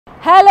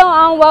Hello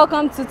and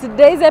welcome to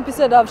today's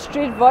episode of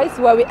Street Voice,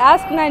 where we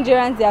ask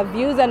Nigerians their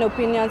views and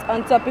opinions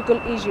on topical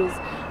issues.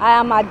 I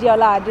am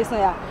Adiola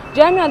Adesanya.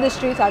 Join me on the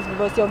street as we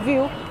voice your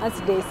view on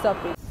today's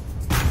topic.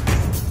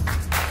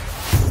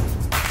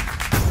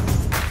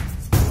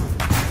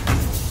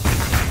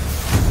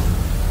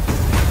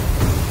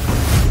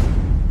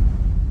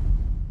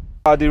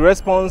 The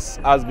response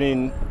has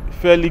been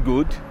fairly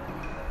good,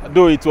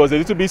 though it was a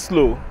little bit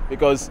slow,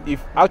 because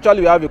if actually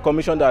we have a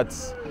commission that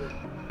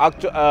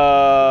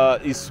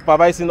is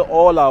supervising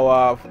all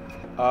our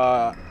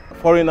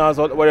foreigners,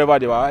 or wherever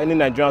they are, any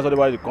Nigerians all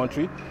over the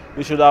country,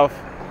 they should have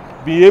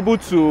been able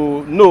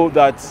to know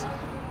that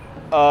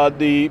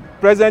the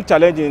present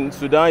challenge in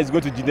Sudan is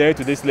going to degenerate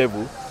to this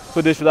level.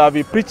 So they should have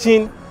been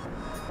preaching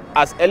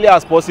as early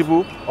as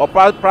possible, or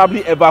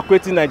probably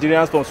evacuating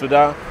Nigerians from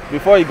Sudan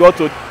before it got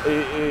to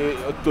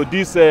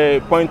this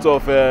point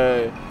of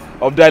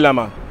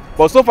dilemma.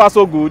 But so far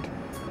so good.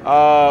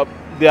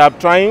 They are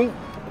trying,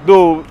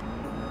 though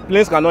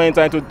planes cannot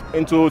enter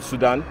into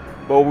Sudan.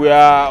 But we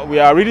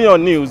are reading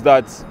on news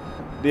that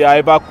they are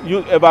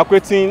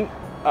evacuating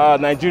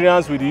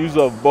Nigerians with the use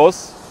of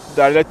bus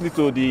directly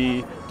to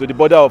the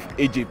border of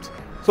Egypt.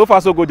 So far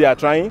so good. They are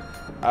trying.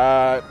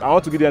 I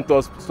want to give them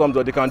thumbs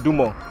up. They can do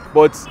more.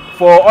 But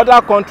for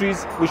other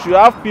countries, we should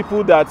have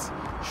people that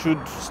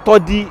should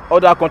study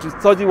other countries,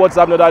 study what's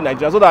happening in other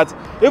Nigeria, so that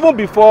even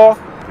before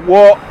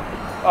war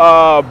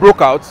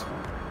broke out,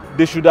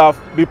 they should have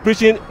been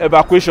preaching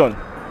evacuation.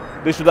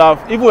 They should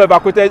have even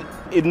evacuated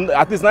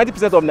at least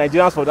 90% of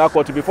Nigerians from that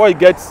country before it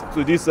gets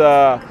to this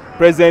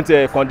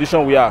present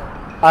condition we are.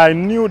 I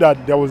knew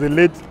that there was a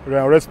late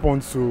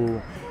response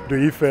to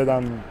the effect,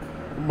 and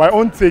my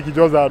own take is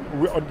just that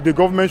the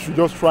government should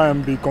just try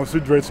and be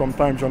considerate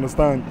sometimes, you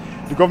understand?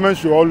 The government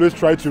should always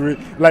try to,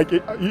 like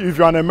if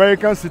you're an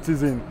American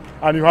citizen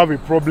and you have a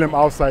problem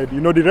outside,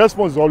 you know, the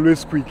response is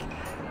always quick.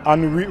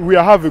 And we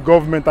have a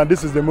government, and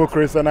this is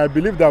democracy, and I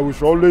believe that we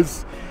should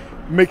always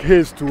make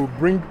haste to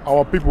bring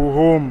our people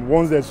home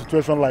once there's a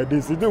situation like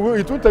this. It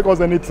won't take us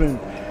anything.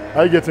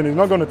 Are you getting it? It's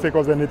not going to take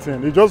us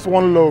anything. It's just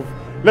one love.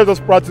 Let us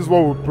practice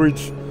what we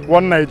preach.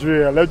 One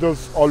Nigeria. Let's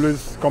just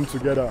always come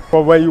together.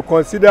 But when you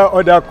consider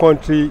other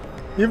countries,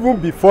 even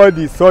before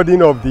the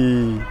starting of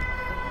the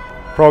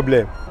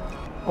problem,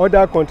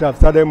 other countries have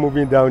started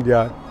moving down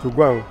there to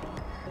go and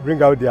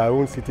bring out their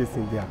own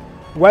citizens there.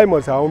 Why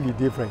must our own be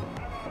different?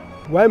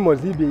 Why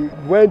must it be,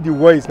 when the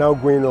war is now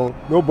going on,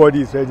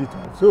 nobody is ready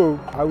to? So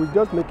I will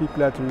just make it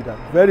clear to you that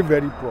very,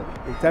 very poor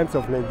in terms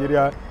of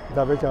Nigeria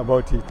intervention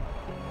about it,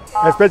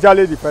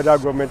 especially the federal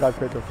government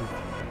aspect of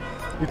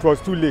it. It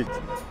was too late.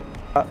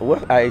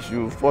 Well, I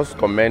should first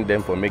commend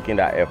them for making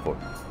that effort.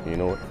 You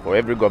know, for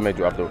every government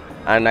you have to.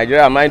 And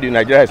Nigeria, mind you,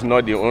 Nigeria is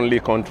not the only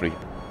country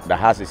that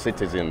has a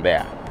citizen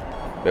there.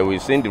 But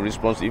we've seen the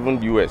response, even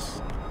the US,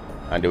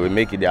 and they will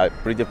make it. They are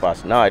pretty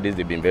fast. Nowadays,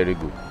 they've been very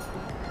good.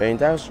 But in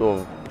terms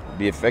of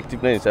the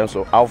effectiveness, in terms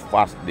of how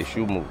fast they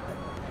should move,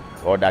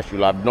 or that should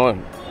have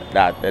done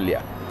that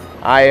earlier,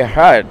 I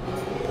heard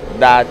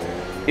that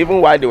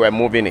even while they were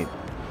moving it,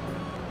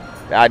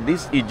 that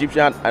these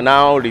Egyptians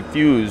now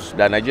refuse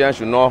that Nigerians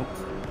should not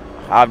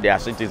have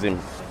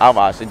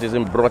our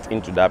citizens brought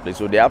into that place.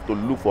 So they have to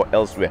look for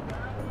elsewhere,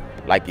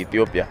 like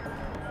Ethiopia.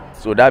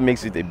 So that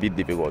makes it a bit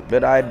difficult.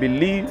 But I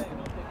believe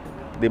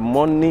the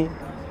money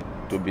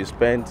to be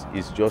spent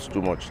is just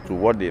too much to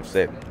what they've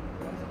said.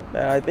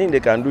 I think they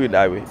can do it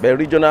that way. But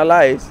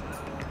regionalize,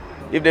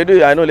 if they do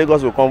it, I know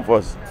Lagos will come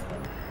first.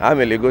 I'm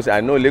in Lagos, I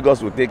know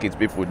Lagos will take its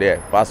people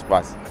there, fast.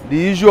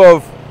 The issue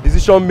of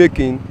decision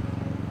making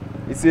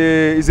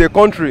is a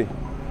country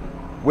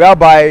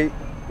whereby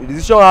the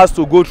decision has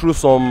to go through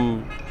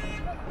some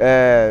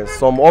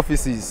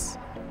offices.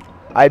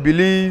 I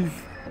believe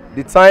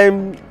the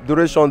time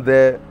duration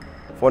there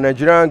for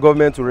Nigerian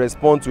government to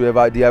respond to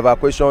the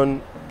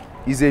evacuation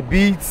is a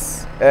bit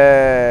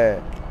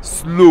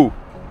slow.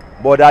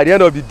 But at the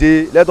end of the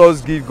day, let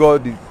us give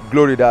God the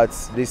glory that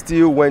they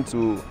still went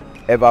to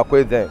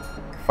evacuate them,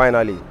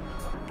 finally.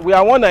 We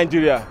are one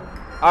Nigeria,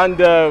 and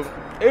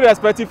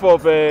irrespective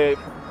of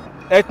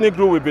ethnic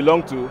group we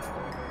belong to,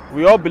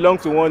 we all belong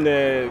to one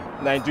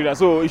Nigeria.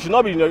 So it should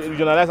not be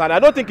regionalized, and I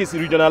don't think it's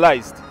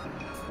regionalized.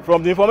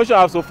 From the information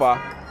I have so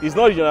far, it's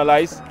not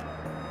regionalized.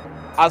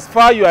 As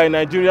far you are in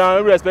Nigeria,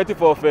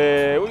 irrespective of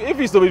if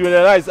it's to be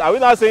regionalized, are we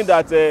not saying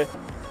that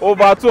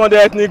over 200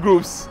 ethnic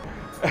groups?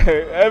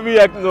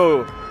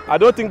 No, I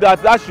don't think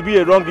that should be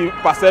a wrong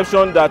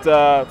perception that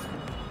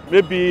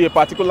maybe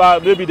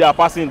they are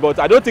passing, but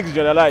I don't think it's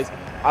generalized.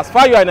 As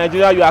far as you are in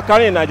Nigeria, you are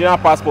carrying a Nigerian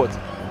passport,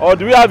 or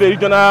do we have a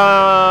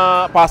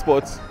regional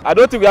passport? I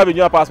don't think we have a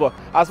regional passport.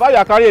 As far as you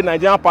are carrying a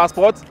Nigerian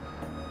passport,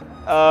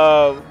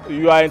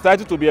 you are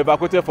entitled to be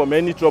evacuated from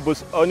any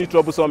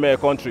troublesome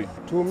country.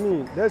 To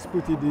me, let's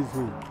put it this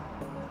way: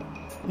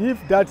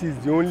 if that is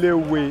the only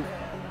way,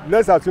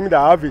 let's assume that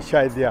I have a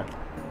child there,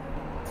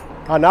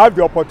 and I have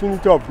the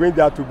opportunity of going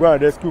there to go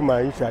and rescue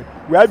my child.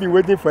 We have been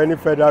waiting for any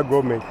federal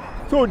government.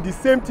 So the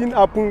same thing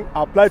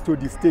applies to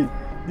the state.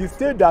 The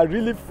state that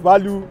really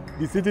value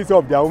the citizens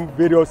of their own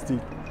various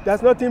states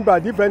There's nothing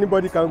bad if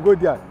anybody can go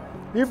there.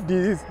 If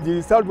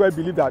the Southwest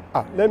believe that,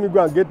 let me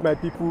go and get my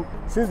people,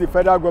 since the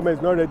federal government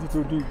is not ready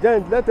to do it,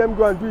 then let them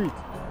go and do it.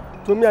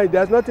 To me,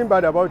 there's nothing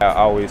bad about it.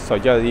 I would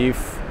suggest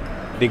if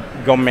the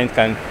government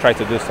can try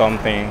to do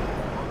something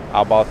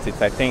about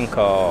it. I think,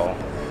 what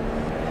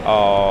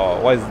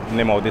is the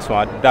name of this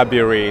one?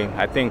 Dabiri,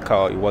 I think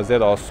it was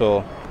there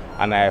also.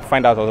 And I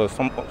find out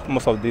also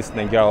most of these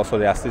Nigerians also,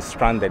 they are still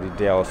stranded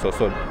there also.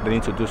 So they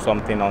need to do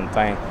something on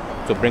time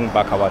to bring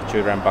back our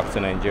children back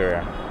to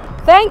Nigeria.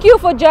 Thank you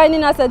for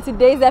joining us on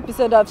today's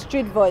episode of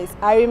Street Voice.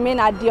 I remain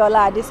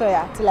Adiola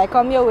Adesoya till I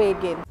come your way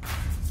again.